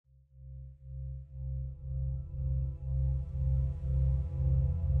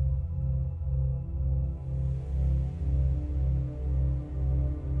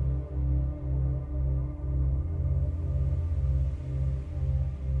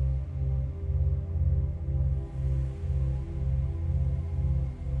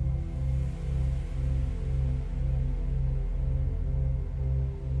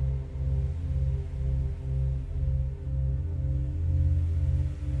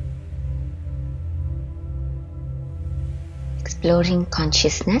exploring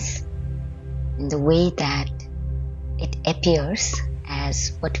consciousness in the way that it appears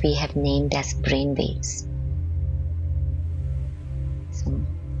as what we have named as brainwaves. So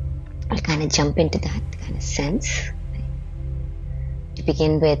I'll kind of jump into that kind of sense. To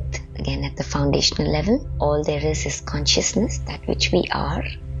begin with, again at the foundational level, all there is consciousness, that which we are.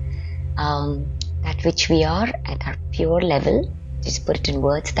 That which we are at our pure level, just put it in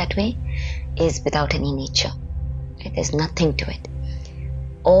words that way, is without any nature. Right? There's nothing to it.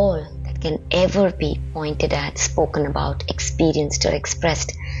 All that can ever be pointed at, spoken about, experienced or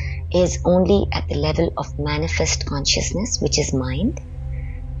expressed is only at the level of manifest consciousness, which is mind.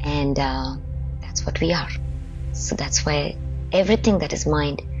 And that's what we are. So that's why everything that is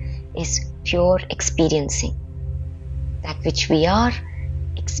mind is pure experiencing. That which we are,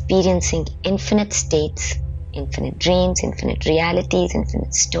 experiencing infinite states, infinite dreams, infinite realities,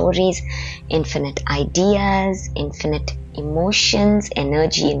 infinite stories, infinite ideas, infinite emotions,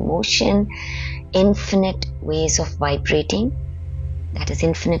 energy in motion, infinite ways of vibrating, that is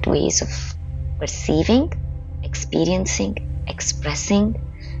infinite ways of perceiving, experiencing, expressing,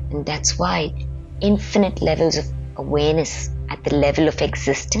 and that's why infinite levels of awareness at the level of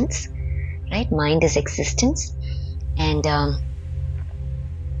existence, right? Mind is existence, and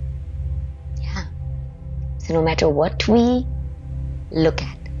so no matter what we look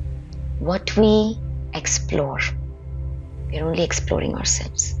at, what we explore, we're only exploring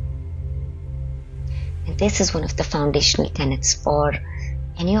ourselves. And this is one of the foundational tenets for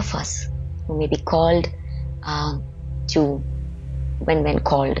any of us who may be called when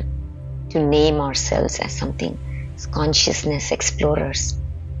called to name ourselves as something, as consciousness explorers.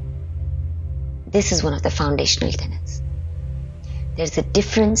 This is one of the foundational tenets. There's a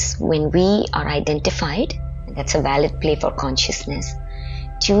difference when we are identified, and that's a valid play for consciousness,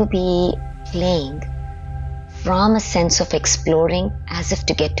 to be playing from a sense of exploring as if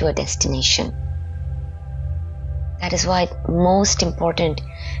to get to a destination. That is why most important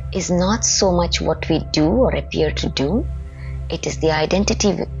is not so much what we do or appear to do. It is the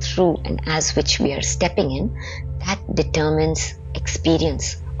identity through and as which we are stepping in that determines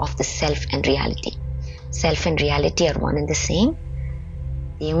experience of the self and reality. Self and reality are one and the same.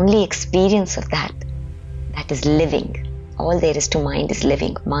 The only experience of that is living. All there is to mind is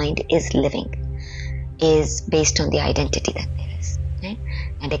living. Mind is living, is based on the identity that there is. Right?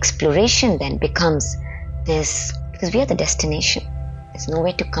 And exploration then becomes this, because we are the destination. There's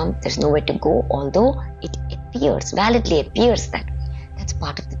nowhere to come, there's nowhere to go, although it appears, validly appears that way. That's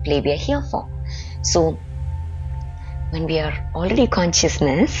part of the play we are here for. So when we are already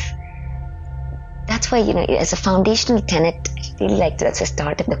consciousness, that's why, as a foundational tenet, I really like to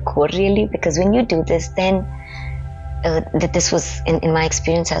start at the core really, because when you do this, then this was in my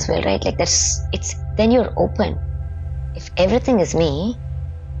experience as well, right? Like then you're open. If everything is me,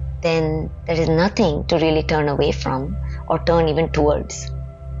 then there is nothing to really turn away from or turn even towards.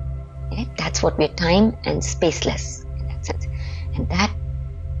 Right? That's what we're time and spaceless in that sense. And that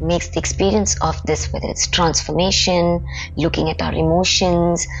makes the experience of this, whether it's transformation, looking at our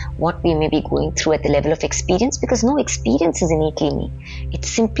emotions, what we may be going through at the level of experience, because no experience is innately me. It's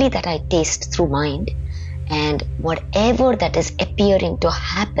simply that I taste through mind, and whatever that is appearing to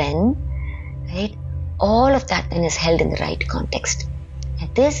happen, right, all of that then is held in the right context.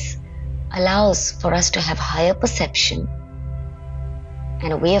 And this allows for us to have higher perception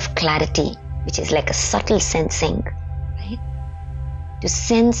and a way of clarity, which is like a subtle sensing, right? To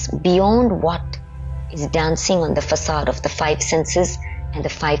sense beyond what is dancing on the facade of the five senses and the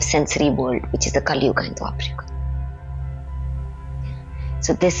five sensory world, which is the Kali Yuga and Dwapara Yuga.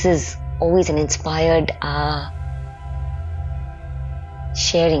 So this is always an inspired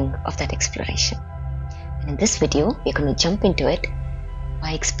sharing of that exploration. And in this video, we're going to jump into it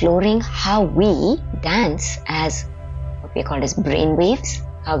by exploring how we dance as what we call as brain waves,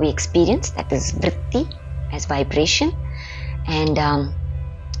 how we experience, that is vritti, as vibration, and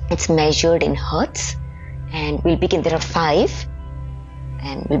it's measured in hertz. And we'll begin, there are 5,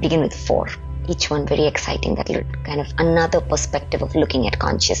 and we'll begin with 4. Each one very exciting, that kind of another perspective of looking at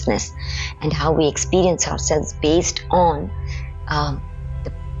consciousness and how we experience ourselves based on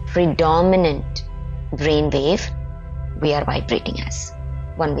the predominant brain wave we are vibrating as.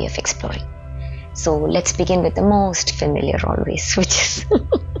 One way of exploring. So let's begin with the most familiar always, which is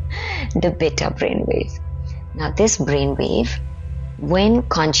the beta brainwave. Now this brainwave, when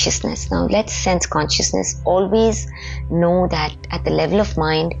consciousness, now let's sense consciousness, always know that at the level of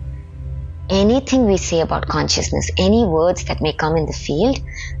mind, anything we say about consciousness, any words that may come in the field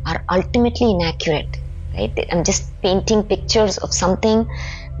are ultimately inaccurate, right? I'm just painting pictures of something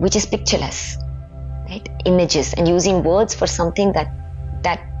which is pictureless. right? Images, and using words for something that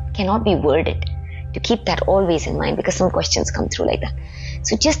cannot be worded, to keep that always in mind, because some questions come through like that.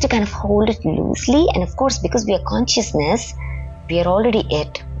 So just to kind of hold it loosely, and of course, because we are consciousness, we are already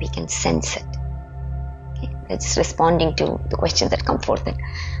it, we can sense it. Okay? It's responding to the questions that come forth and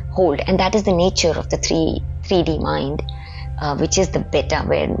hold, and that is the nature of the 3D mind, which is the beta,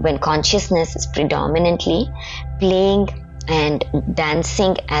 where when consciousness is predominantly playing and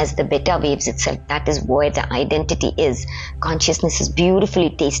dancing as the beta waves itself, that is where the identity is. Consciousness is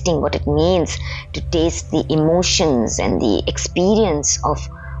beautifully tasting what it means to taste the emotions and the experience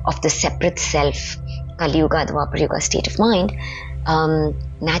of the separate self, Kali Yuga, the Dwapar Yuga state of mind.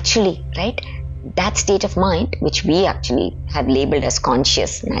 Naturally, right? That state of mind, which we actually have labeled as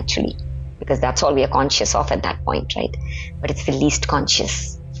conscious naturally, because that's all we are conscious of at that point, right? But it's the least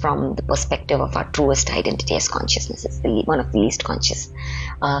conscious from the perspective of our truest identity as consciousness. It's one of the least conscious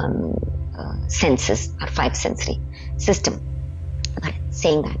senses, our 5 sensory system. But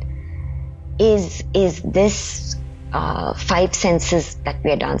saying that, is this 5 senses that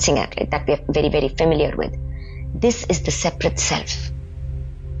we are dancing at, right, that we are very, very familiar with, this is the separate self.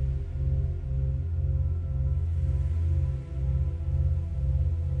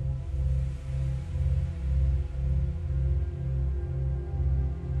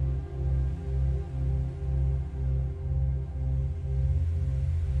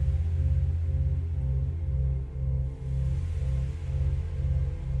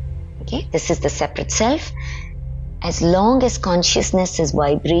 Okay, this is the separate self. As long as consciousness is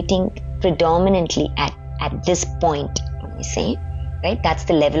vibrating predominantly at this point, when we say, right, that's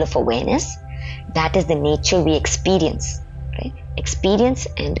the level of awareness. That is the nature we experience, right? Experience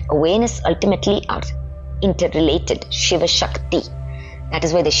and awareness ultimately are interrelated. Shiva Shakti. That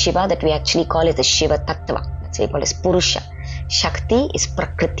is why the Shiva that we actually call is the Shiva Tattva. That's why we call it Purusha. Shakti is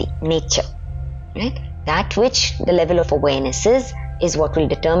Prakriti, nature, right? That which the level of awareness is what will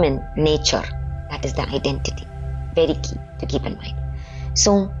determine nature. That is the identity. Very key to keep in mind.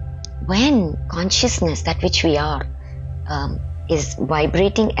 So when consciousness, that which we are, is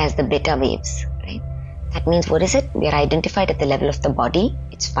vibrating as the beta waves, right? That means, what is it? We are identified at the level of the body,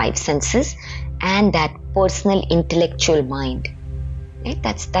 its 5 senses, and that personal intellectual mind. Right?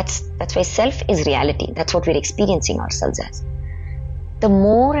 That's why self is reality. That's what we're experiencing ourselves as. The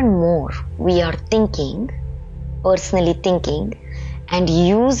more and more we are thinking, personally thinking, and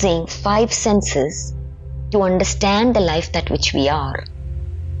using 5 senses to understand the life that which we are,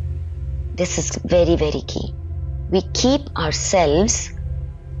 this is very, very key. We keep ourselves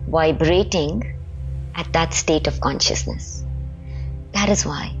vibrating at that state of consciousness. That is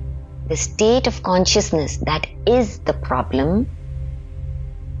why the state of consciousness that is the problem,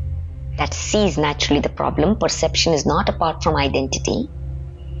 that sees naturally the problem, perception is not apart from identity.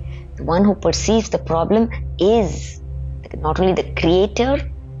 The one who perceives the problem is not only the creator,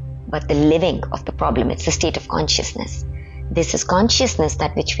 but the living of the problem. It's the state of consciousness. This is consciousness,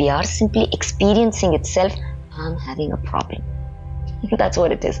 that which we are simply experiencing itself. I'm having a problem. That's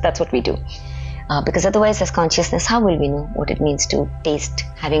what it is. That's what we do. Because otherwise, as consciousness, how will we know what it means to taste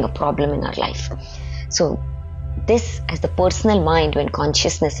having a problem in our life? So this, as the personal mind, when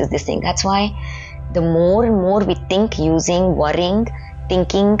consciousness is this thing, that's why the more and more we think using worrying,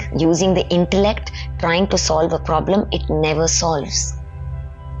 thinking, using the intellect, trying to solve a problem, it never solves.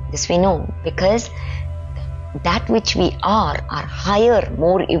 This we know, because that which we are, our higher,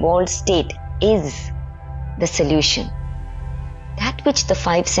 more evolved state, is the solution. That which the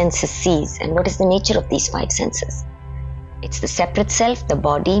 5 senses sees. And what is the nature of these 5 senses? It's the separate self, the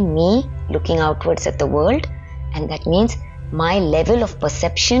body, me, looking outwards at the world. And that means my level of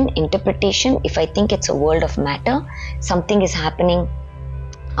perception, interpretation. If I think it's a world of matter, something is happening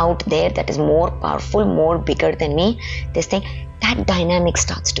out there that is more powerful, more bigger than me, this thing, that dynamic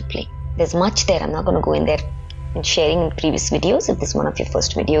starts to play. There's much there. I'm not going to go in there and sharing in previous videos. If this is one of your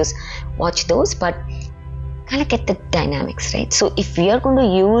first videos, watch those, but kind of get the dynamics, right? So if we are going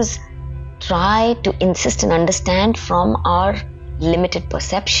to try to insist and understand from our limited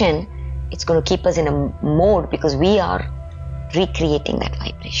perception, it's going to keep us in a mode, because we are recreating that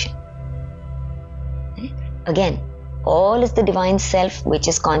vibration. Right? Again, all is the divine self, which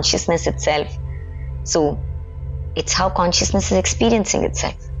is consciousness itself. So it's how consciousness is experiencing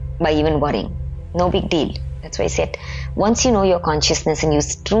itself by even worrying. No big deal. That's why I said, once you know your consciousness and you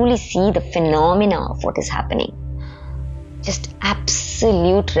truly see the phenomena of what is happening, just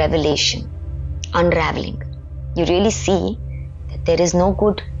absolute revelation, unraveling. You really see that there is no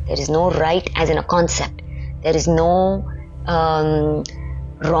good, there is no right as in a concept. There is no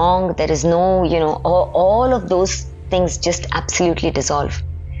wrong, there is no, all of those things just absolutely dissolve.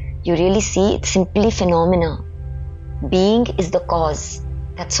 you really see it's simply phenomena. Being is the cause.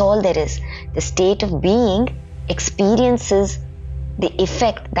 That's all there is. The state of being experiences the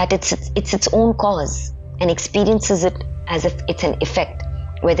effect that it's its own cause and experiences it as if it's an effect,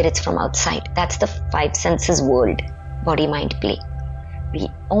 whether it's from outside. That's the five senses world, body, mind, play. We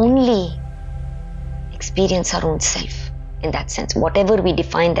only experience our own self in that sense, whatever we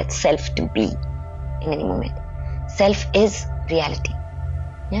define that self to be in any moment. Self is reality.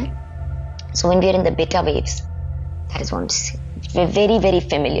 Yeah. So when we are in the beta waves, that is what we're very, very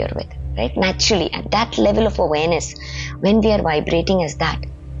familiar with, right? Naturally, at that level of awareness, when we are vibrating as that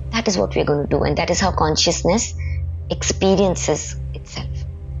is what we're going to do, and that is how consciousness experiences itself.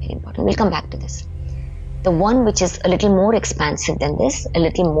 Very important. We'll come back to this. The one which is a little more expansive than this, a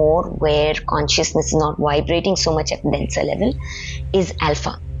little more where consciousness is not vibrating so much at denser level, is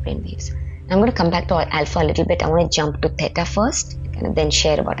alpha brainwaves. I'm going to come back to alpha a little bit. I want to jump to theta first, and then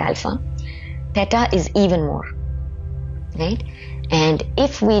share about alpha. Theta is even more, right? And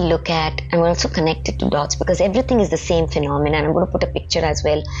if we look at, I'm also connected to dots because everything is the same phenomenon. And I'm going to put a picture as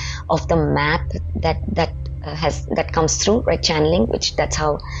well of the map that comes through, right? Channeling, which that's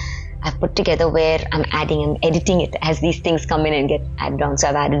how I've put together, where I'm editing it as these things come in and get added on. So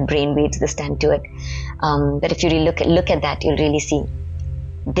I've added brainwaves this time to it. But if you really look at that, you'll really see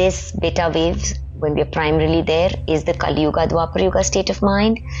this beta waves, when we are primarily there, is the Kali Yuga, Dwapara Yuga state of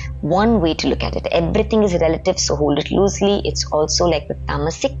mind. One way to look at it. Everything is relative, so hold it loosely. It's also like the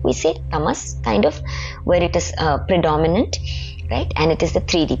tamasic, we say, tamas kind of, where it is predominant, right? And it is the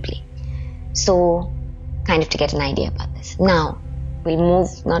 3D play. So kind of to get an idea about this. Now,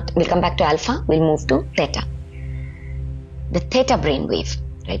 we'll come back to alpha, we'll move to theta. The theta brainwave,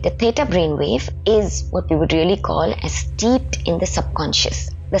 right? The theta brainwave is what we would really call as steeped in the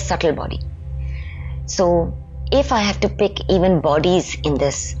subconscious, the subtle body. So if I have to pick even bodies in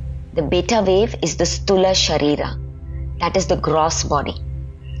this, the beta wave is the stula sharira, that is the gross body.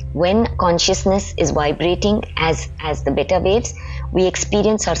 When consciousness is vibrating as the beta waves, we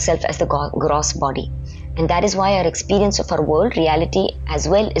experience ourselves as the gross body. And that is why our experience of our world, reality as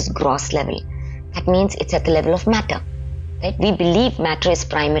well, is gross level. That means it's at the level of matter, right? We believe matter is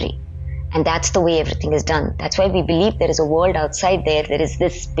primary, and that's the way everything is done. That's why we believe there is a world outside there. There is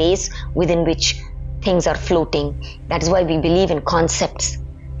this space within which things are floating. That is why we believe in concepts,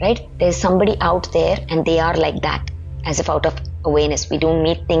 right? There is somebody out there and they are like that, as if out of awareness. We don't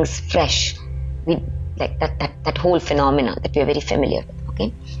meet things fresh. We like that whole phenomena that we are very familiar with,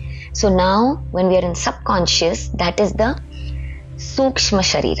 okay? So now when we are in subconscious, that is the Sukshma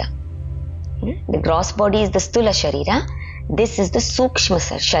Sharira. The gross body is the Stula Sharira. This is the Sukshma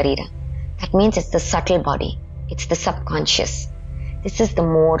Sharira. That means it's the subtle body. It's the subconscious. This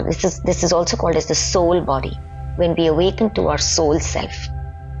is also called as the soul body. When we awaken to our soul self,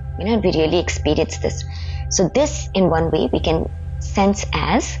 we really experience this. So this, in one way, we can sense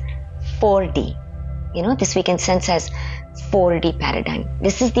as 4D. This we can sense as 4D paradigm.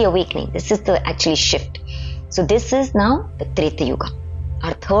 This is the awakening. This is the actually shift. So this is now the Treta Yuga.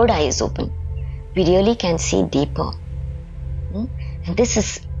 Our third eye is open. We really can see deeper. And this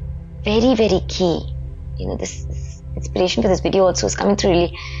is very, very key. This inspiration for this video also is coming through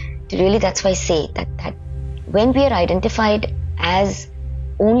really, that's why I say that when we are identified as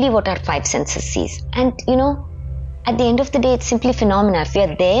only what our five senses sees, and at the end of the day, it's simply phenomena. If we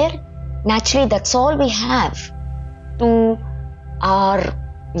are there, naturally that's all we have to our,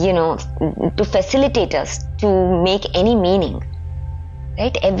 to facilitate us to make any meaning,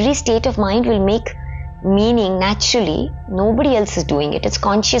 right? Every state of mind will make meaning naturally. Nobody else is doing it. It's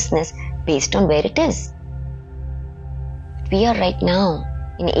consciousness based on where it is. We are right now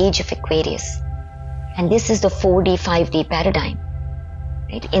in age of Aquarius, and this is the 4D, 5D paradigm,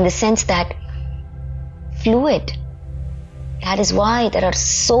 right? In the sense that fluid. That is why there are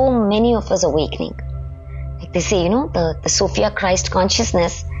so many of us awakening. Like they say, the Sophia Christ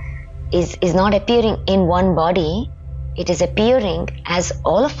consciousness is not appearing in one body. It is appearing as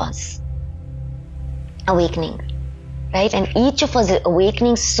all of us awakening, right? And each of us is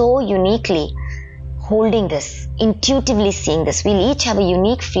awakening so uniquely, holding this, intuitively seeing this. We'll each have a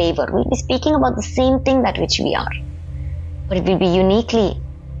unique flavor. We'll be speaking about the same thing that which we are, but it will be uniquely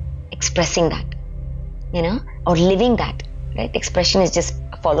expressing that, or living that, right? Expression is just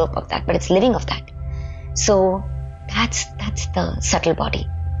a follow-up of that, but it's living of that. So that's the subtle body,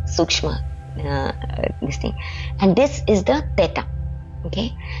 Sukshma, this thing. And this is the Theta,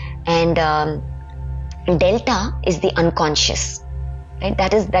 okay? And Delta is the unconscious, right?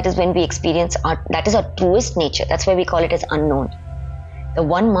 That is when we experience that is our truest nature. That's why we call it as unknown. The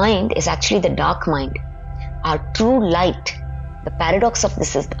one mind is actually the dark mind. Our true light The paradox of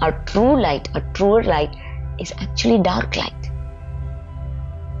this is our true light, a truer light, is actually dark light.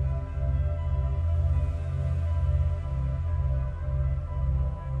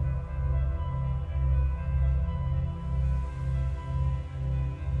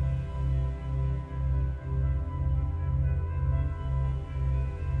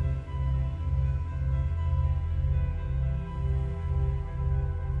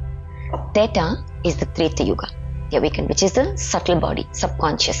 Theta is the Treta Yuga, the awakened, which is the subtle body,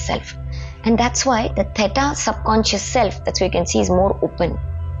 subconscious self. And that's why the Theta subconscious self, that's where you can see, is more open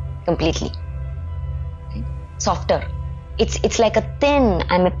completely. Right? Softer. It's like a thin,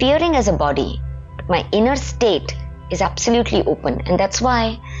 I'm appearing as a body, but my inner state is absolutely open. And that's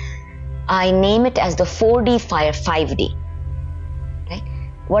why I name it as the 4D 5D. Right?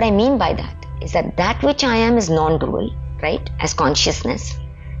 What I mean by that is that which I am is non-dual, right, as consciousness.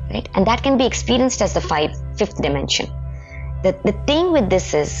 Right? And that can be experienced as the fifth dimension. The thing with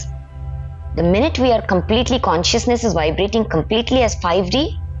this is, the minute we are completely, consciousness is vibrating completely as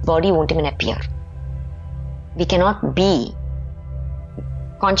 5D, body won't even appear. We cannot be.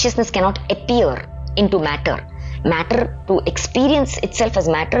 Consciousness cannot appear into matter. Matter, to experience itself as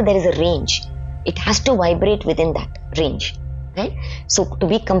matter, there is a range. It has to vibrate within that range. Right? So to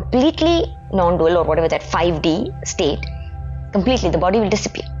be completely non-dual, or whatever that 5D state, completely the body will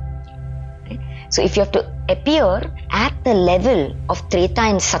disappear. So if you have to appear at the level of Treta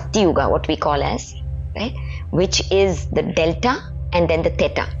and Satya Yuga, what we call as, right, which is the delta and then the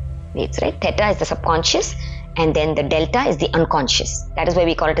theta waves, right? Theta is the subconscious and then the delta is the unconscious. That is why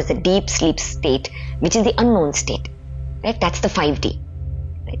we call it as the deep sleep state, which is the unknown state, right? That's the 5D.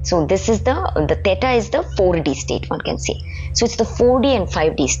 Right? So this is the theta is the 4D state, one can say. So it's the 4D and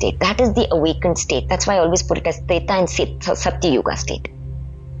 5D state. That is the awakened state. That's why I always put it as Theta and Satya Yuga state.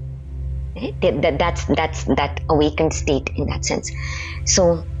 That's that awakened state in that sense.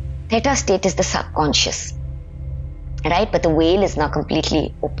 So theta state is the subconscious, right? But the veil is now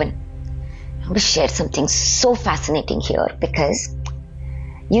completely open. I want to share something so fascinating here, because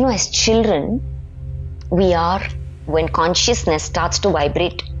as children, when consciousness starts to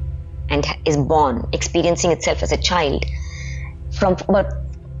vibrate and is born, experiencing itself as a child, from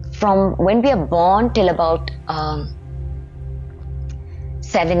when we are born till about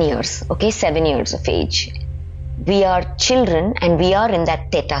 7 years, 7 years of age, we are children and we are in that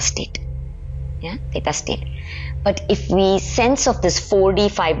theta state. Theta state. But if we sense of this 4D,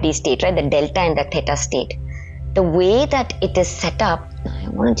 5D state, right, the delta and the theta state, the way that it is set up, I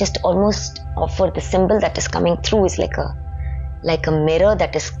want to just almost offer the symbol that is coming through is like a mirror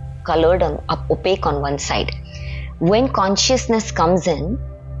that is colored and opaque on one side. When consciousness comes in,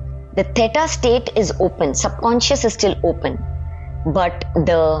 the theta state is open, subconscious is still open. But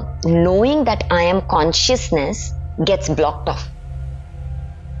the knowing that I am consciousness gets blocked off.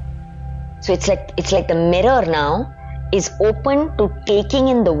 So it's like the mirror now is open to taking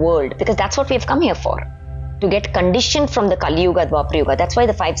in the world, because that's what we have come here for, to get conditioned from the Kali Yuga, Dwapara Yuga. That's why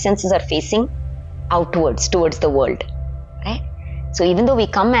the 5 senses are facing outwards towards the world, right? So even though we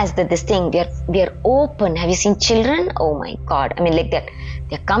come as this thing, we are open. Have you seen children? Oh my God! I mean, like that.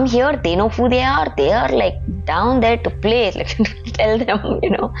 They come here, they know who they are like down there to play, like tell them,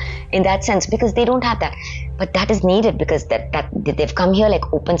 in that sense, because they don't have that. But that is needed, because that they've come here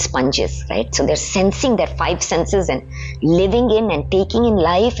like open sponges, right? So they're sensing their 5 senses and living in and taking in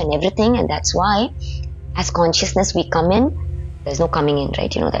life and everything. And that's why as consciousness we come in, there's no coming in,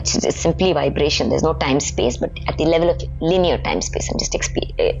 right? That's simply vibration. There's no time space, but at the level of linear time space, I'm just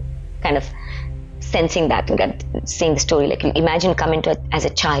kind of sensing that and saying the story. Like, imagine coming to as a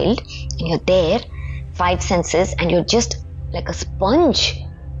child and you're there, 5 senses, and you're just like a sponge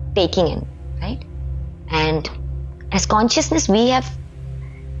taking in, right? And as consciousness, we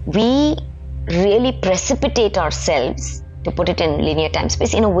really precipitate ourselves, to put it in linear time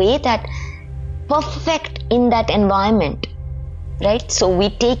space, in a way that perfect in that environment, right? So we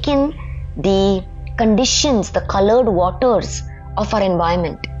take in the conditions, the colored waters of our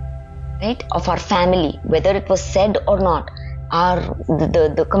environment, right, of our family, whether it was said or not,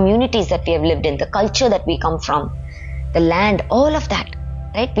 the communities that we have lived in, the culture that we come from, the land, all of that,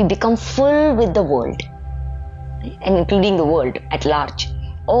 right? We become full with the world, right? And including the world at large.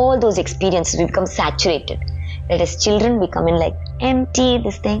 All those experiences, we become saturated. That as children, we come in like empty,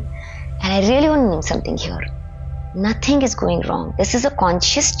 this thing. And I really want to name something here. Nothing is going wrong. This is a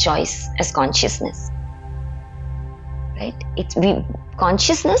conscious choice as consciousness, right?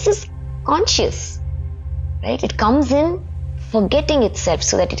 Consciousness is conscious, right? It comes in forgetting itself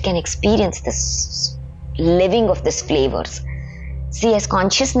so that it can experience this living of these flavors. See, as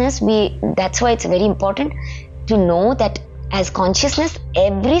consciousness, that's why it's very important to know that as consciousness,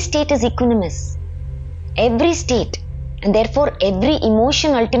 every state is equanimous. Every state. And therefore, every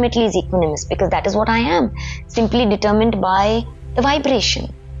emotion ultimately is equanimous, because that is what I am, simply determined by the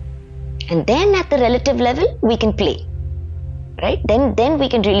vibration. And then at the relative level, we can play. Right? Then we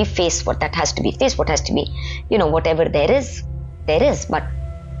can really face what that has to be. Face what has to be. Whatever there is. But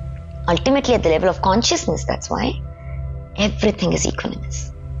ultimately at the level of consciousness, that's why everything is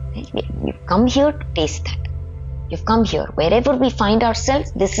equanimous. Right? You've come here to taste that. You've come here. Wherever we find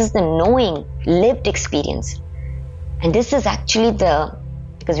ourselves, this is the knowing, lived experience. And this is actually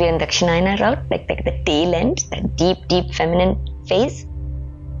because we are in the Dakshinayana route, like the tail end, that deep feminine phase.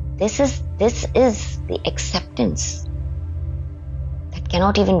 This is the acceptance that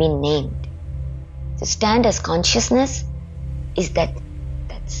cannot even be named. To stand as consciousness is that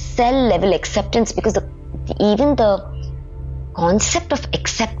cell level acceptance, because even the concept of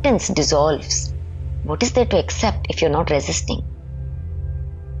acceptance dissolves. What is there to accept if you're not resisting?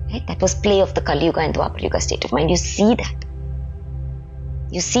 Right? That was play of the Kali Yuga and Dwapara Yuga state of mind. You see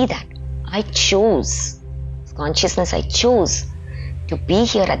that. I chose, consciousness, I chose to be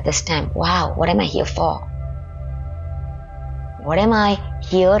here at this time. Wow, what am I here for? What am I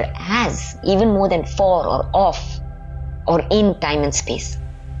here as? Even more than for or of or in time and space.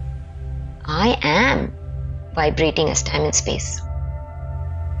 I am vibrating as time and space.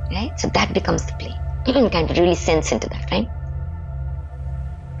 Right? So that becomes the play. You can kind of really sense into that, right?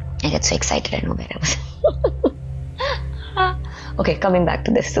 I get so excited, I don't know where I was. Okay, coming back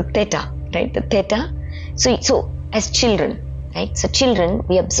to this. So theta, right? The theta. So as children, right? So children,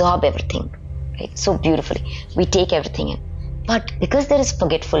 we absorb everything, right? So beautifully. We take everything in. But because there is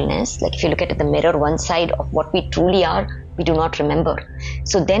forgetfulness, like if you look at the mirror, one side of what we truly are, we do not remember.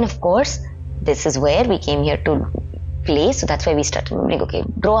 So then, of course, this is where we came here to play. So that's why we start remembering, okay,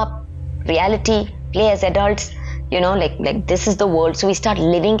 grow up, reality, play as adults, like this is the world. So we start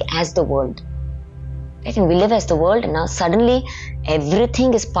living as the world. Right? And we live as the world, and now suddenly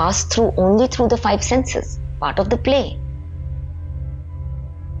everything is passed through only through the five senses, part of the play.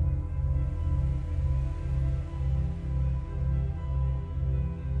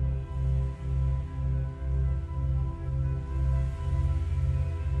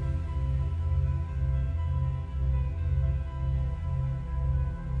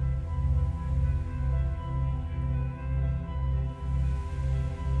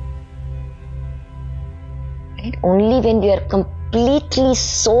 Right? Only when we are completely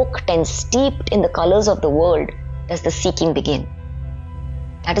soaked and steeped in the colors of the world does the seeking begin.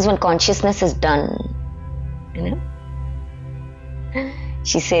 That is when consciousness is done.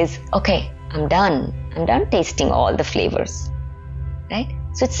 She says, okay, I'm done tasting all the flavors. Right?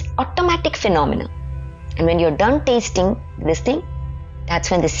 So it's automatic phenomena. And when you're done tasting this thing,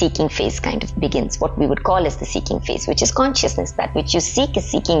 that's when the seeking phase kind of begins, what we would call as the seeking phase, which is consciousness. That which you seek is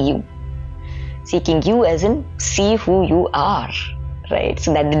seeking you. Seeking you as in see who you are, right?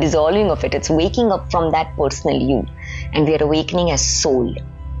 So that the dissolving of it's waking up from that personal you, and we are awakening as soul.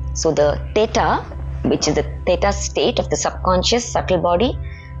 So the theta, which is the theta state of the subconscious subtle body,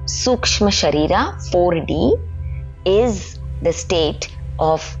 sukshma sharira 4D, is the state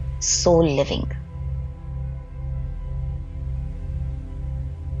of soul living.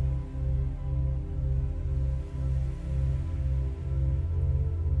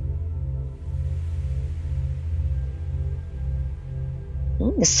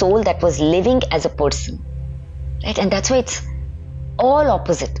 The soul that was living as a person, right? And that's why it's all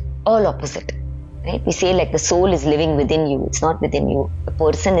opposite, right? We say like the soul is living within you. It's not within you. The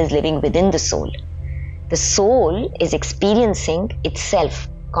person is living within the soul. The soul is experiencing itself,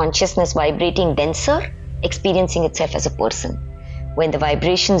 consciousness vibrating denser, experiencing itself as a person. When the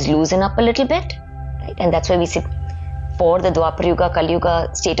vibrations loosen up a little bit, right? And that's why we say for the Dwapara Yuga, Kali Yuga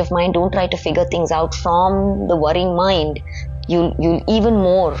state of mind, don't try to figure things out from the worrying mind. You'll even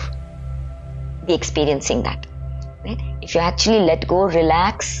more be experiencing that. Right? If you actually let go,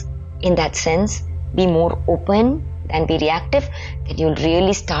 relax in that sense, be more open than be reactive, then you'll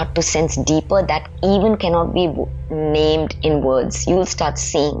really start to sense deeper that even cannot be named in words. You'll start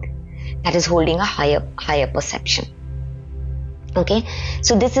seeing that is holding a higher perception. Okay,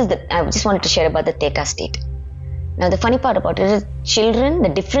 so this is I just wanted to share about the theta state. Now the funny part about it is children, the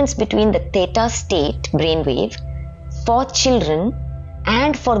difference between the theta state, brainwave, for children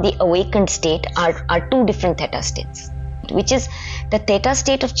and for the awakened state are two different theta states, which is the theta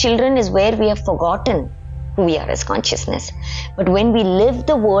state of children is where we have forgotten who we are as consciousness. But when we live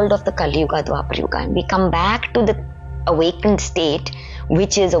the world of the Kali Yuga, Dwapara Yuga, and we come back to the awakened state,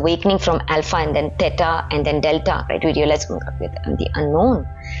 which is awakening from alpha and then theta and then delta, right? We realize I'm the unknown.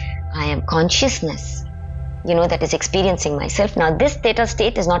 I am consciousness. that is experiencing myself. Now this theta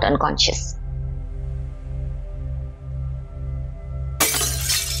state is not unconscious.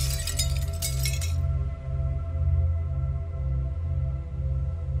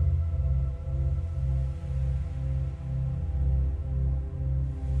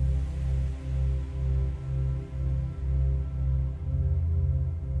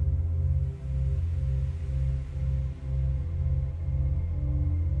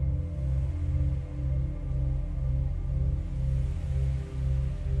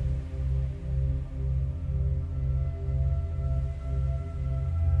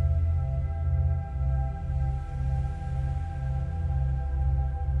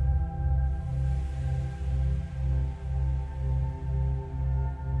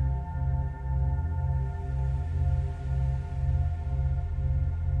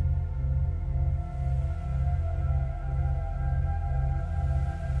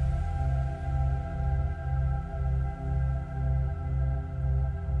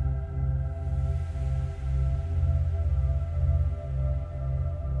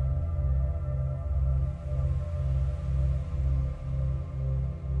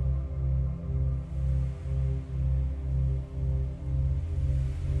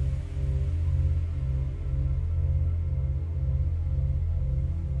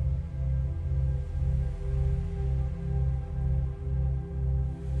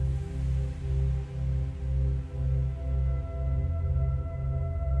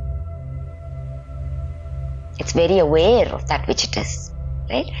 It's very aware of that which it is,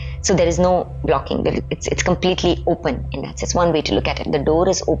 right? So there is no blocking. It's completely open in that sense. One way to look at it. The door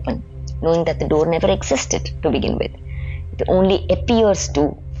is open, knowing that the door never existed to begin with. It only appears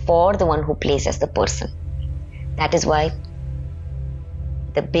to for the one who plays as the person. That is why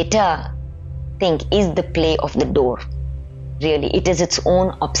the beta thing is the play of the door. Really, it is its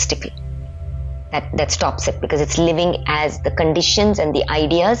own obstacle that stops it, because it's living as the conditions and the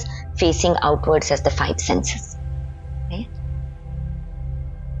ideas facing outwards as the five senses. Okay?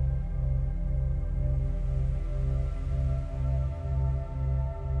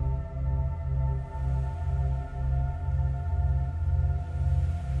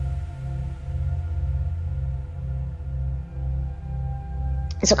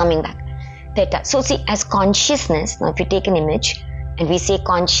 So coming back, theta. So see, as consciousness, now if we take an image and we say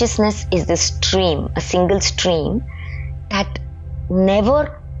consciousness is the stream, a single stream that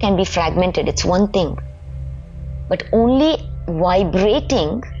never can be fragmented. It's one thing, but only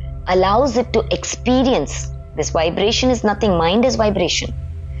vibrating allows it to experience. This vibration is nothing. Mind is vibration.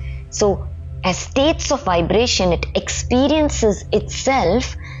 So as states of vibration, it experiences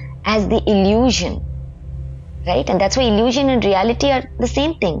itself as the illusion, right? And that's why illusion and reality are the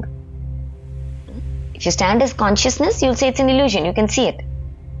same thing. If you stand as consciousness, you'll say it's an illusion. You can see it.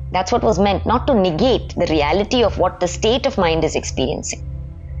 That's what was meant, not to negate the reality of what the state of mind is experiencing.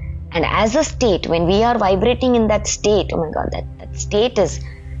 And as a state, when we are vibrating in that state, oh my God, that state is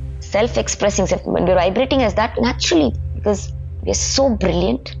self-expressing. When we're vibrating as that, naturally, because we're so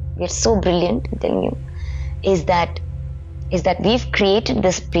brilliant, I'm telling you, is that we've created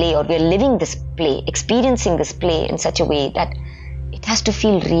this play, or we're living this play, experiencing this play in such a way that it has to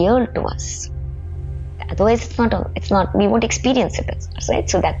feel real to us. Otherwise, it's not, we won't experience it, right?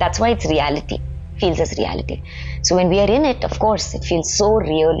 So that's why it's reality, feels as reality. So when we are in it, of course, it feels so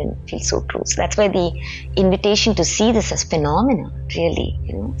real and feels so true. So that's why the invitation to see this as phenomena, really,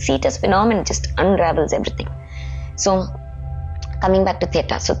 see it as phenomena just unravels everything. So coming back to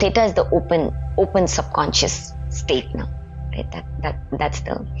theta. So theta is the open subconscious state now, right? That's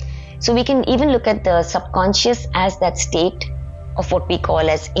the, so we can even look at the subconscious as that state of what we call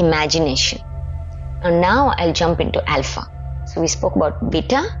as imagination. And now I'll jump into alpha. So we spoke about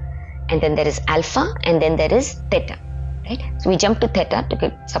beta, and then there is alpha, and then there is theta, right? So we jump to theta, to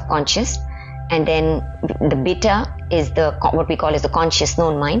get subconscious, and then the beta is what we call as the conscious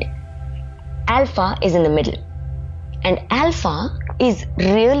known mind. Alpha is in the middle, and alpha is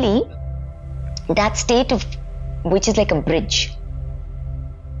really that state of which is like a bridge,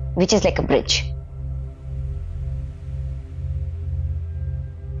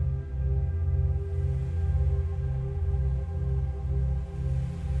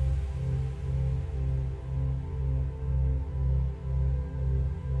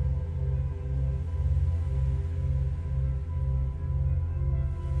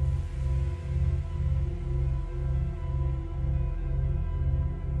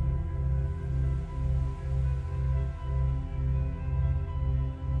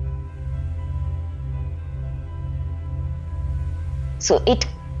 So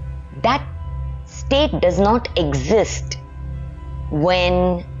that state does not exist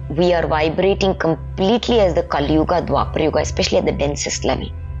when we are vibrating completely as the Kali Yuga, Dwapara Yuga, especially at the densest level.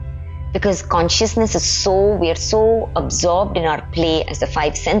 Because consciousness is we are so absorbed in our play as the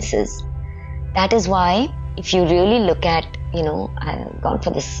five senses. That is why, if you really look at, I've gone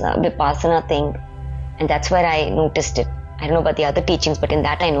for this Vipassana thing, and that's where I noticed it. I don't know about the other teachings, but in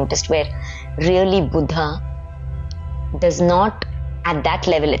that I noticed where really Buddha does not, at that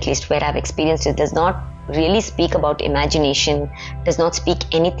level at least where I've experienced it, does not really speak about imagination, does not speak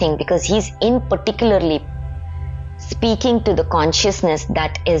anything, because he's in particularly speaking to the consciousness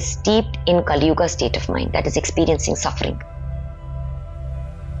that is steeped in Kali Yuga state of mind, that is experiencing suffering.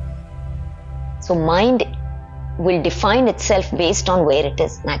 So mind will define itself based on where it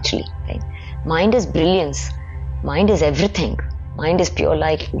is naturally, right? Mind is brilliance, mind is everything, mind is pure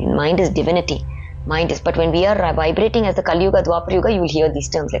light, mind is divinity, but when we are vibrating as the Kali Yuga, Dwapara Yuga, you will hear these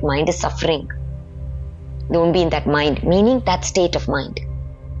terms like mind is suffering. Don't be in that mind, meaning that state of mind,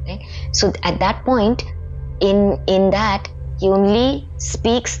 right? So at that point, in that, he only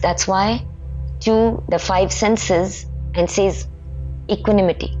speaks, that's why, to the five senses and says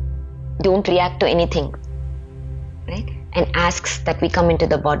equanimity, don't react to anything, right? And asks that we come into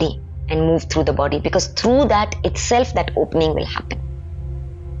the body and move through the body, because through that itself, that opening will happen.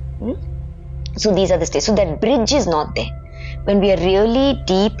 So these are the states. So that bridge is not there. When we are really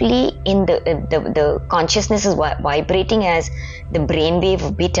deeply in the consciousness is vibrating as the brainwave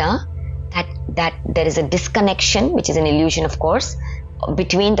of beta, that there is a disconnection, which is an illusion, of course,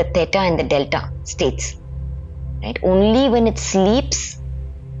 between the theta and the delta states, right? Only when it sleeps,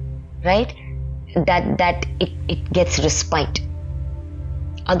 right, that it gets respite.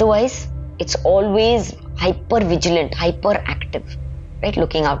 Otherwise, it's always hyper vigilant, hyper active, right,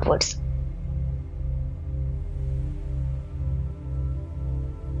 looking outwards.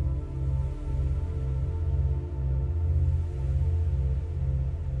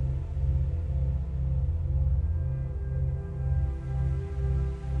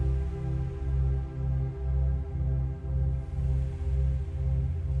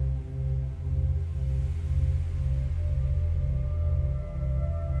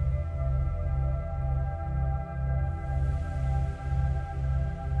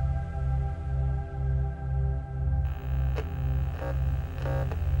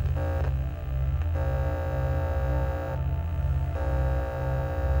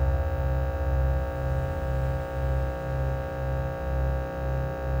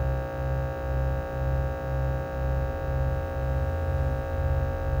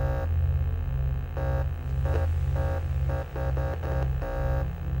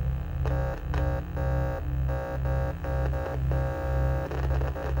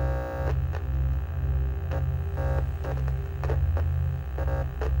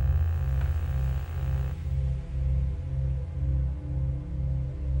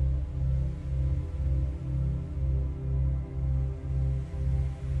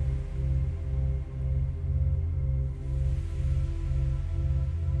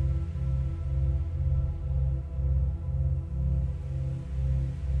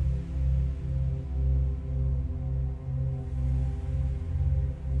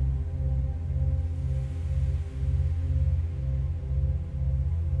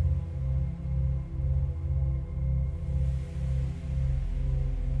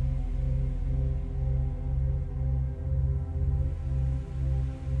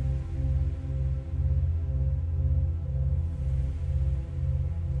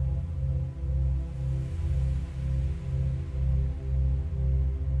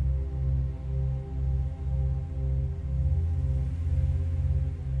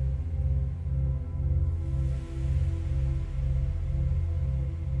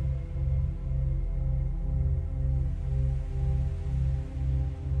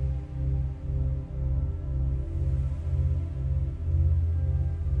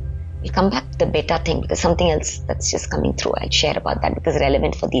 We'll come back to the beta thing because something else that's just coming through. I'll share about that because it's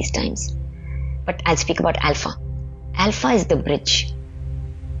relevant for these times. But I'll speak about alpha. Alpha is the bridge,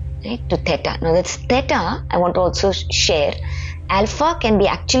 right, to theta. Now that's theta. I want to also share. Alpha can be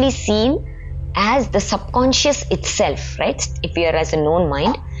actually seen as the subconscious itself, right? If we are as a known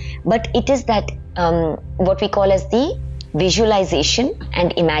mind, but it is that what we call as the visualization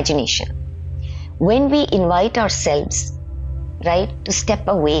and imagination. When we invite ourselves, right, to step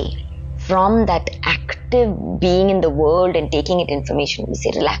away from that active being in the world and taking in information, we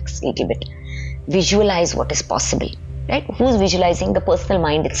say relax a little bit, visualize what is possible, right? Who's visualizing? The personal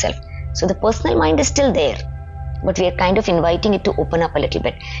mind itself. So the personal mind is still there, but we are kind of inviting it to open up a little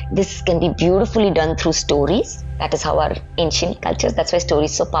bit. This can be beautifully done through stories. That is how our ancient cultures, that's why story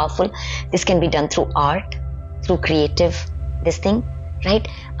is so powerful. This can be done through art, through creative, this thing. right?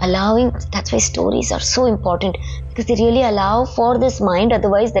 Allowing, that's why stories are so important, because they really allow for this mind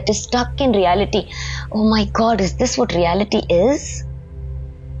otherwise that is stuck in reality. Oh my God, is this what reality is?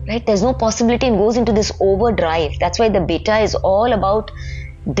 Right? There's no possibility, and goes into this overdrive. That's why the beta is all about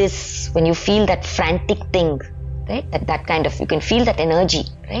this. When you feel that frantic thing, right? That kind of, you can feel that energy,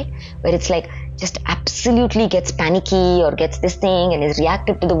 right? Where it's like just absolutely gets panicky or gets this thing and is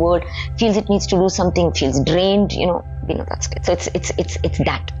reactive to the world, feels it needs to do something, feels drained, that's it. So it's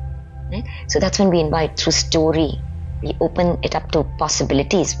that, right? So that's when we invite through story. We open it up to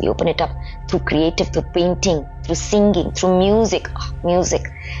possibilities. We open it up through creative, through painting, through singing, through music,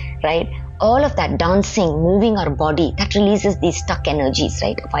 right? All of that, dancing, moving our body, that releases these stuck energies,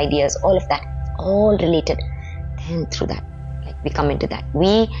 right? Of ideas, all of that, all related. Then through that, like we come into that.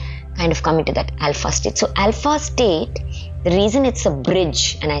 We kind of come into that alpha state. So alpha state, the reason it's a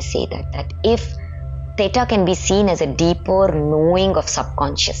bridge, and I say that if theta can be seen as a deeper knowing of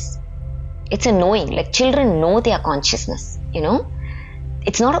subconscious. It's a knowing, like children know their consciousness,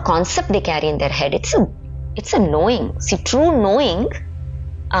 It's not a concept they carry in their head. It's a knowing. See, true knowing,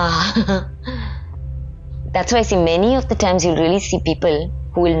 that's why I see many of the times you'll really see people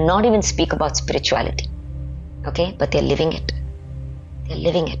who will not even speak about spirituality. Okay? But they're living it. They're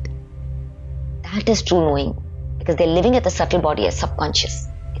living it. That is true knowing. Because they're living at the subtle body as subconscious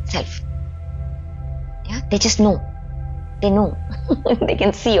itself. Yeah? They just know. They know. They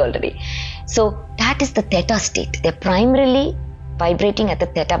can see already. So that is the theta state. They're primarily vibrating at the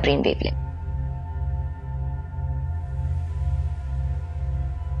theta brain wavelength.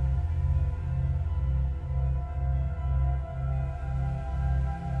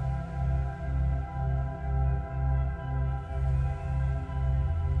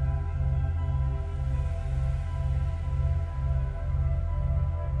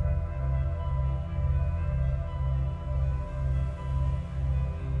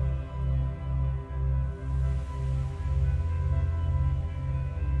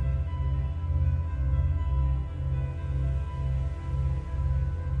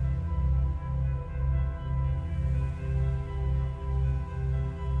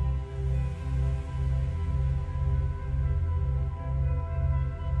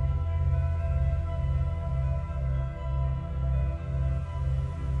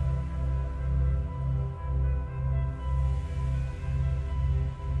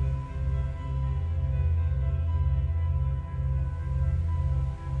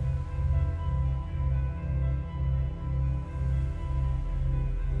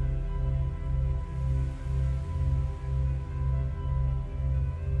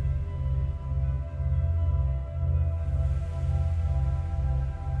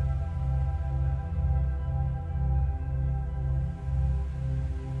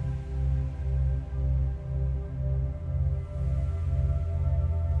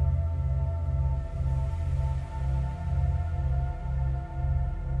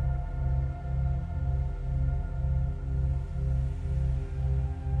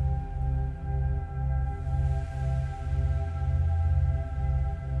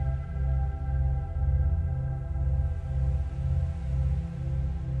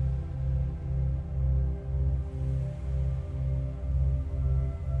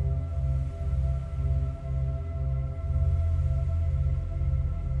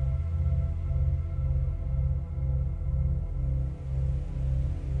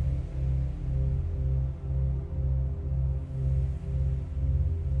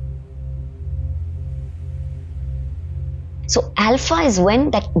 So alpha is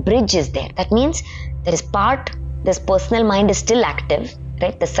when that bridge is there. That means there is this personal mind is still active,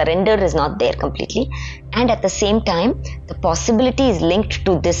 right? The surrender is not there completely. And at the same time, the possibility is linked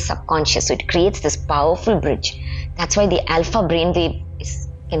to this subconscious. So it creates this powerful bridge. That's why the alpha brainwave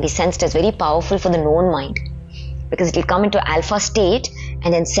can be sensed as very powerful for the known mind. Because it will come into alpha state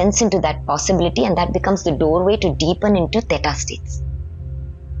and then sense into that possibility, and that becomes the doorway to deepen into theta states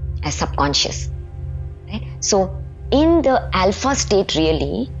as subconscious. Right? So in the alpha state,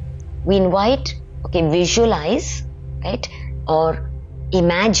 really, we invite, visualize, right, or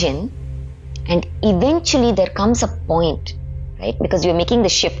imagine, and eventually there comes a point, right, because you're making the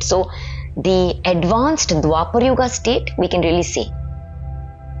shift. So the advanced Dwapar Yuga state, we can really say,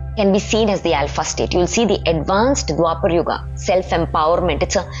 can be seen as the alpha state. You'll see the advanced Dwapar Yuga, self-empowerment.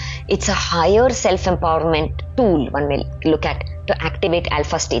 It's a higher self-empowerment tool one may look at to activate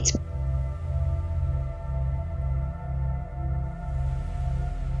alpha states.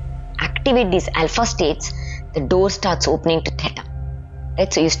 Activate these alpha states, the door starts opening to theta.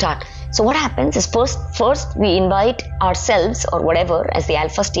 Right? So you start. So what happens is first we invite ourselves or whatever as the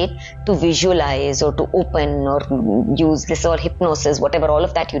alpha state to visualize or to open or use this or hypnosis, whatever, all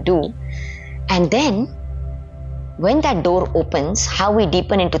of that you do. And then when that door opens, how we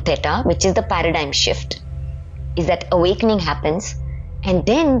deepen into theta, which is the paradigm shift, is that awakening happens, and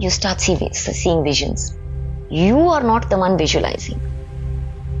then you start seeing visions. You are not the one visualizing.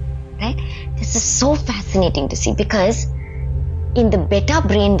 Right? This is so fascinating to see, because in the beta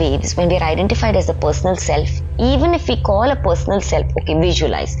brain waves, when we're identified as the personal self, even if we call a personal self, okay,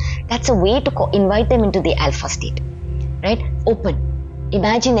 visualize, that's a way to invite them into the alpha state, right? Open.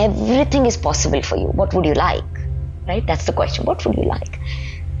 Imagine everything is possible for you. What would you like? Right? That's the question. What would you like?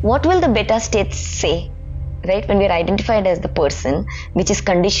 What will the beta states say? Right? When we're identified as the person, which is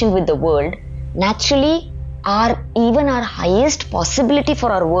conditioned with the world, naturally, even our highest possibility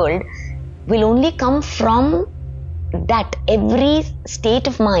for our world will only come from that. Every state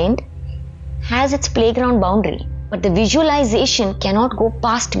of mind has its playground boundary, but the visualization cannot go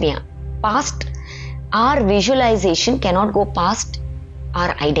past our visualization cannot go past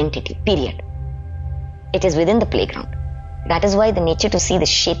our identity, period. It is within the playground. That is why the nature to see the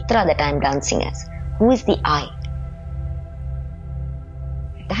kshetra that I am dancing as. Who is the I?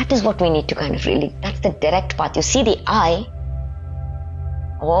 That is what we need to kind of really, that's the direct path. You see the I,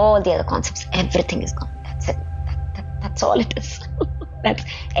 all the other concepts, everything is gone. That's it. That's all it is. That's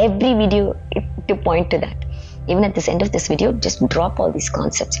every video to point to that. Even at this end of this video, just drop all these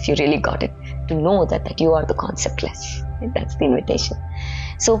concepts if you really got it, to know that you are the conceptless. That's the invitation.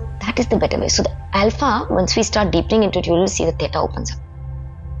 So that is the better way. So the alpha, once we start deepening into it, you will see the theta opens up.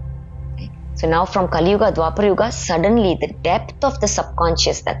 Okay? So now from Kali Yuga, Dwapara Yuga, suddenly the depth of the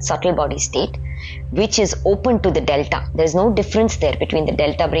subconscious, that subtle body state, which is open to the delta. There is no difference there between the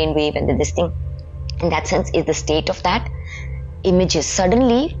delta brain wave and this thing. In that sense, is the state of that images.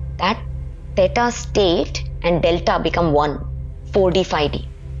 Suddenly that theta state and delta become one, 4D, 5D.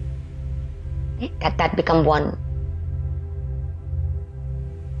 Okay? That become one.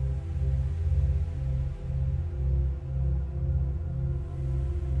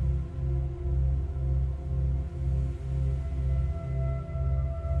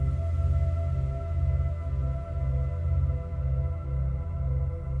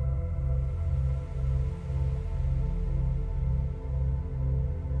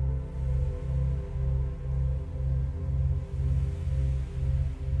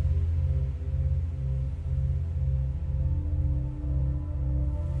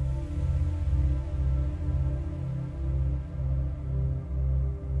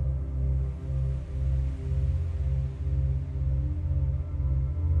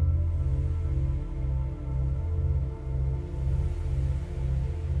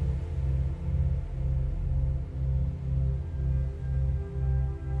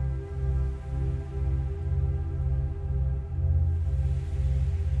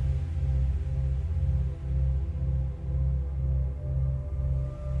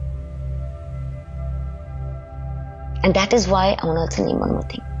 And that is why I want to also name one more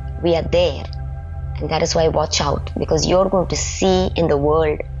thing. We are there. And that is why watch out, because you're going to see in the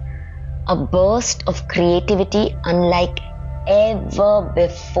world a burst of creativity unlike ever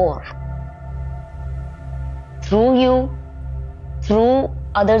before. Through you, through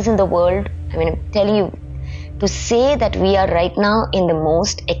others in the world. I mean, I'm telling you, to say that we are right now in the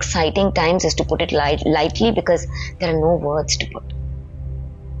most exciting times is to put it lightly, because there are no words to put.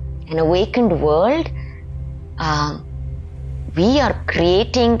 An awakened world, we are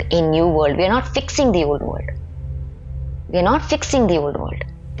creating a new world. We are not fixing the old world. We are not fixing the old world.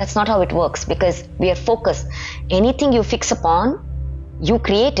 That's not how it works, because we are focused. Anything you fix upon, you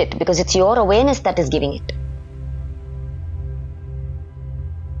create it, because it's your awareness that is giving it.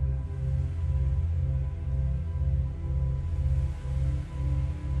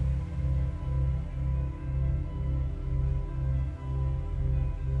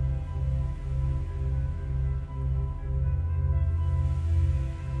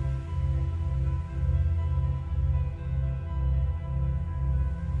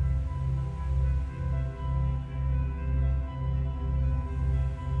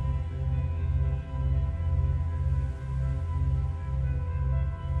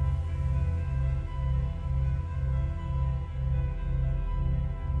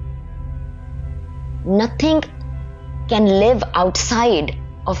 Nothing can live outside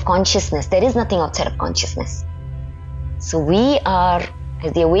of consciousness. There is nothing outside of consciousness. So we are,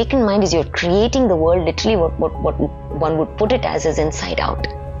 as the awakened mind, is you're creating the world. Literally what one would put it as is inside out.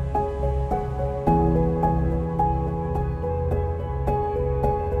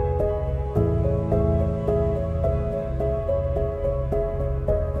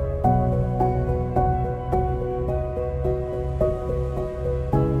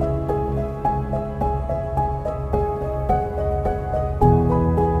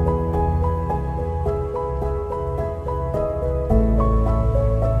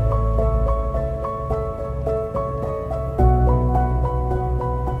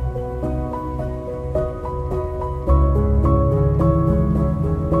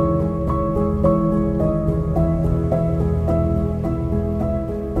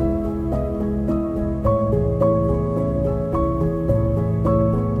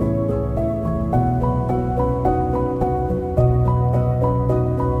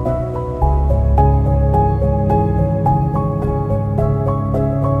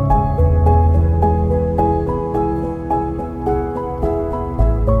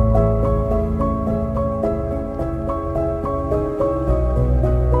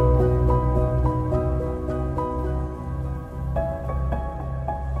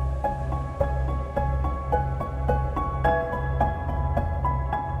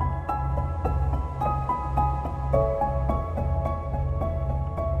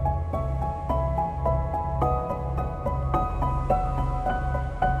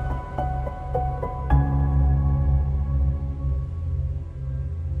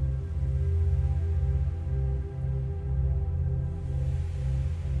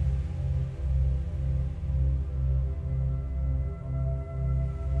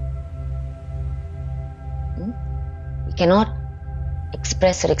 We cannot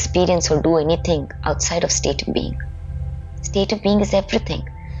express or experience or do anything outside of state of being. State of being is everything.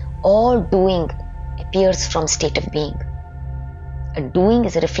 All doing appears from state of being. A doing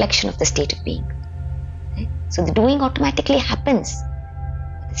is a reflection of the state of being. Right? So the doing automatically happens.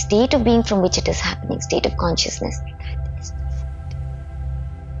 The state of being from which it is happening, state of consciousness, that is the fruit.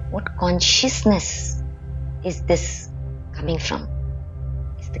 What consciousness is this coming from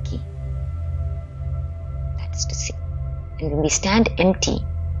is the key. That is to see. And when we stand empty,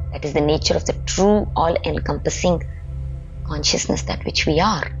 that is the nature of the true all-encompassing consciousness, that which we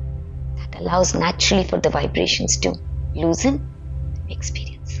are. That allows naturally for the vibrations to loosen, we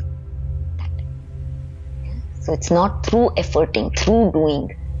experience that. Yeah? So it's not through efforting, through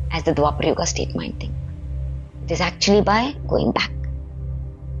doing, as the Dwapara Yuga state mind thing. It is actually by going back,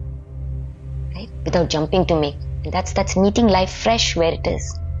 right? Without jumping to make. And that's meeting life fresh where it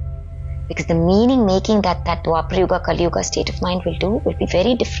is. Because the meaning making that Dwapara Yuga, Kali Yuga state of mind will do will be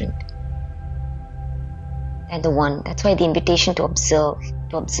very different than the one. That's why the invitation to observe.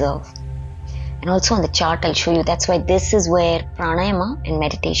 And also on the chart I'll show you, that's why this is where pranayama and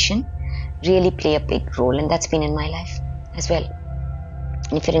meditation really play a big role, and that's been in my life as well.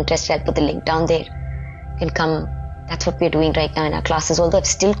 And if you're interested, I'll put the link down there. You can come. That's what we're doing right now in our classes. Although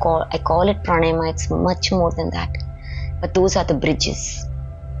I call it pranayama, it's much more than that. But those are the bridges.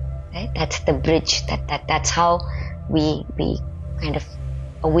 Right? That's the bridge. That's how we kind of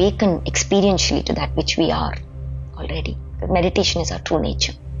awaken experientially to that which we are already. Because meditation is our true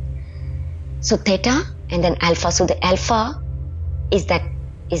nature. So theta and then alpha. So the alpha is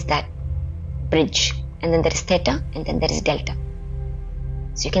that bridge, and then there is theta, and then there is delta.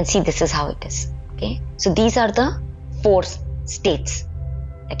 So you can see this is how it is. Okay. So these are the 4 states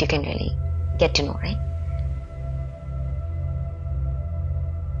that you can really get to know, right?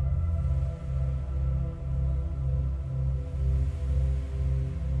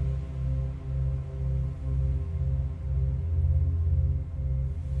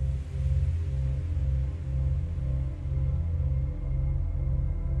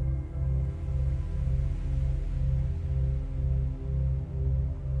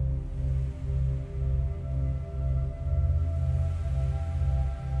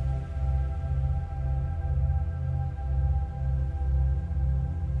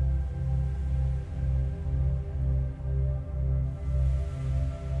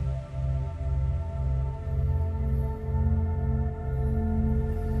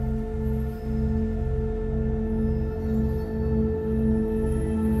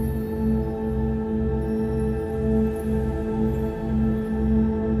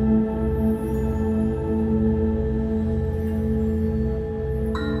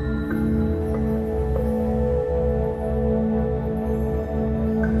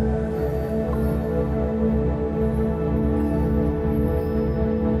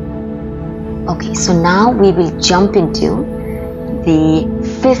 Okay, so now we will jump into the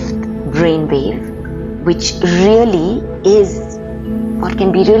 5th brainwave, which really is or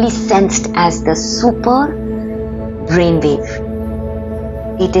can be really sensed as the super brainwave.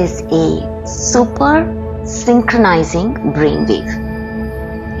 It is a super synchronizing brainwave.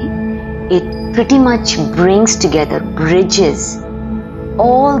 Okay? It pretty much brings together, bridges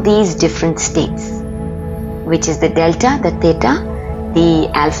all these different states, which is the delta, the theta, the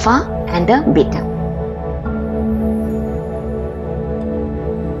alpha, and a beta.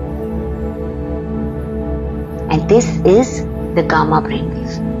 And this is the gamma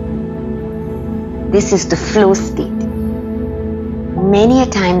brainwave. This is the flow state. Many a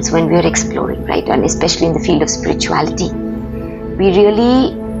times when we are exploring, right, and especially in the field of spirituality, we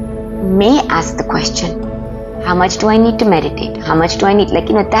really may ask the question, how much do I need to meditate? How much do I need?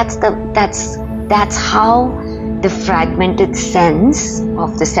 That's how the fragmented sense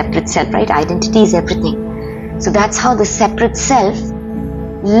of the separate self, right? Identity is everything. So that's how the separate self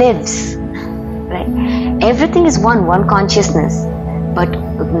lives, right? Everything is one consciousness. But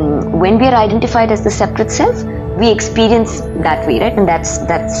when we are identified as the separate self, we experience that way, right? And that's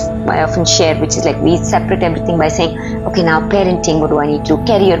why I often share, which is like we separate everything by saying, okay, now parenting, what do I need to do?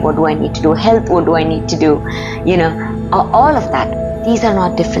 Career, what do I need to do? Health, what do I need to do? You know, all of that. These are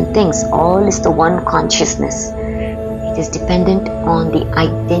not different things. All is the one consciousness. It is dependent on the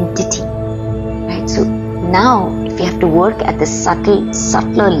identity, right? So now, if you have to work at the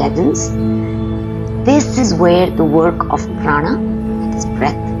subtler levels, this is where the work of prana, that is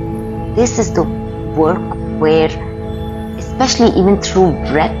breath, this is the work where, especially even through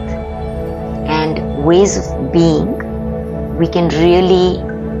breath and ways of being, we can really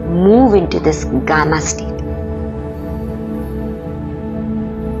move into this gamma state.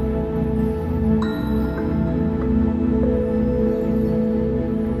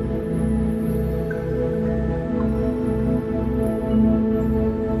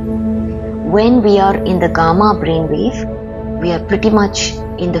 when we are in the gamma brainwave, we are pretty much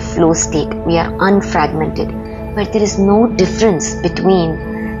in the flow state. We are unfragmented. But there is no difference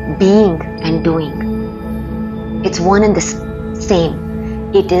between being and doing. It's one and the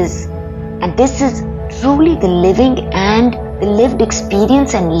same. It is, and this is truly the living and the lived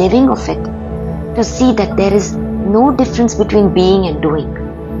experience and living of it, to see that there is no difference between being and doing.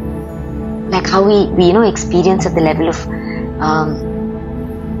 Like how we experience at the level of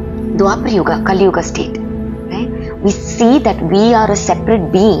Dwapar Yuga, Kali Yuga state. Right? We see that we are a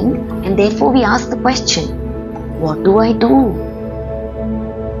separate being, and therefore we ask the question, what do I do?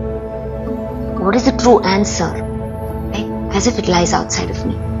 What is the true answer? Right? As if it lies outside of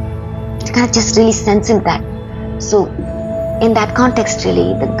me. You kind of just really sensing that. So, in that context,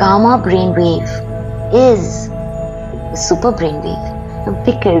 really, the gamma brainwave is the super brainwave,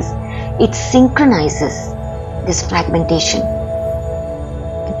 because it synchronizes this fragmentation.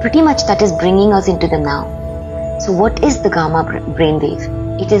 And pretty much that is bringing us into the now. So, what is the gamma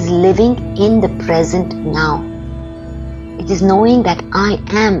brainwave? It is living in the present now. It is knowing that I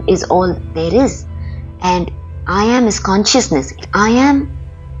am is all there is, and I am is consciousness. I am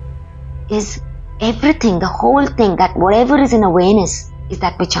is everything, the whole thing, that whatever is in awareness is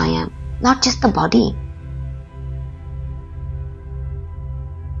that which I am, not just the body.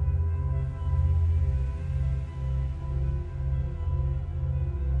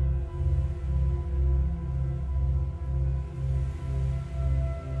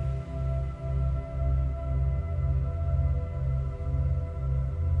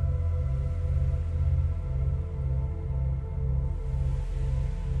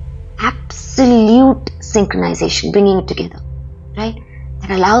 Absolute synchronization, bringing it together, right?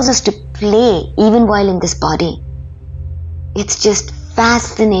 That allows us to play even while in this body. It's just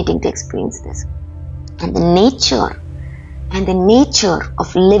fascinating to experience this. And the nature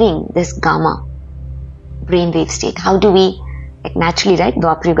of living this gamma brainwave state. How do we, like naturally, right?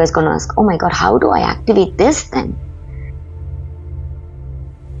 Dwapar Yuga is going to ask, oh my God, how do I activate this then?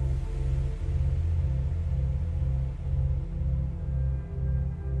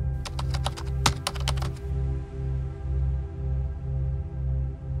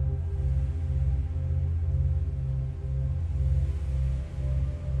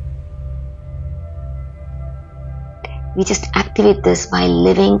 We just activate this by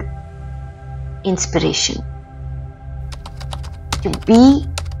living inspiration. To be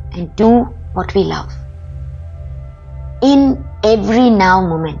and do what we love. In every now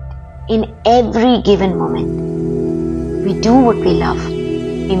moment, in every given moment, we do what we love.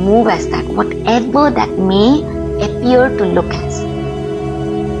 We move as that, whatever that may appear to look as.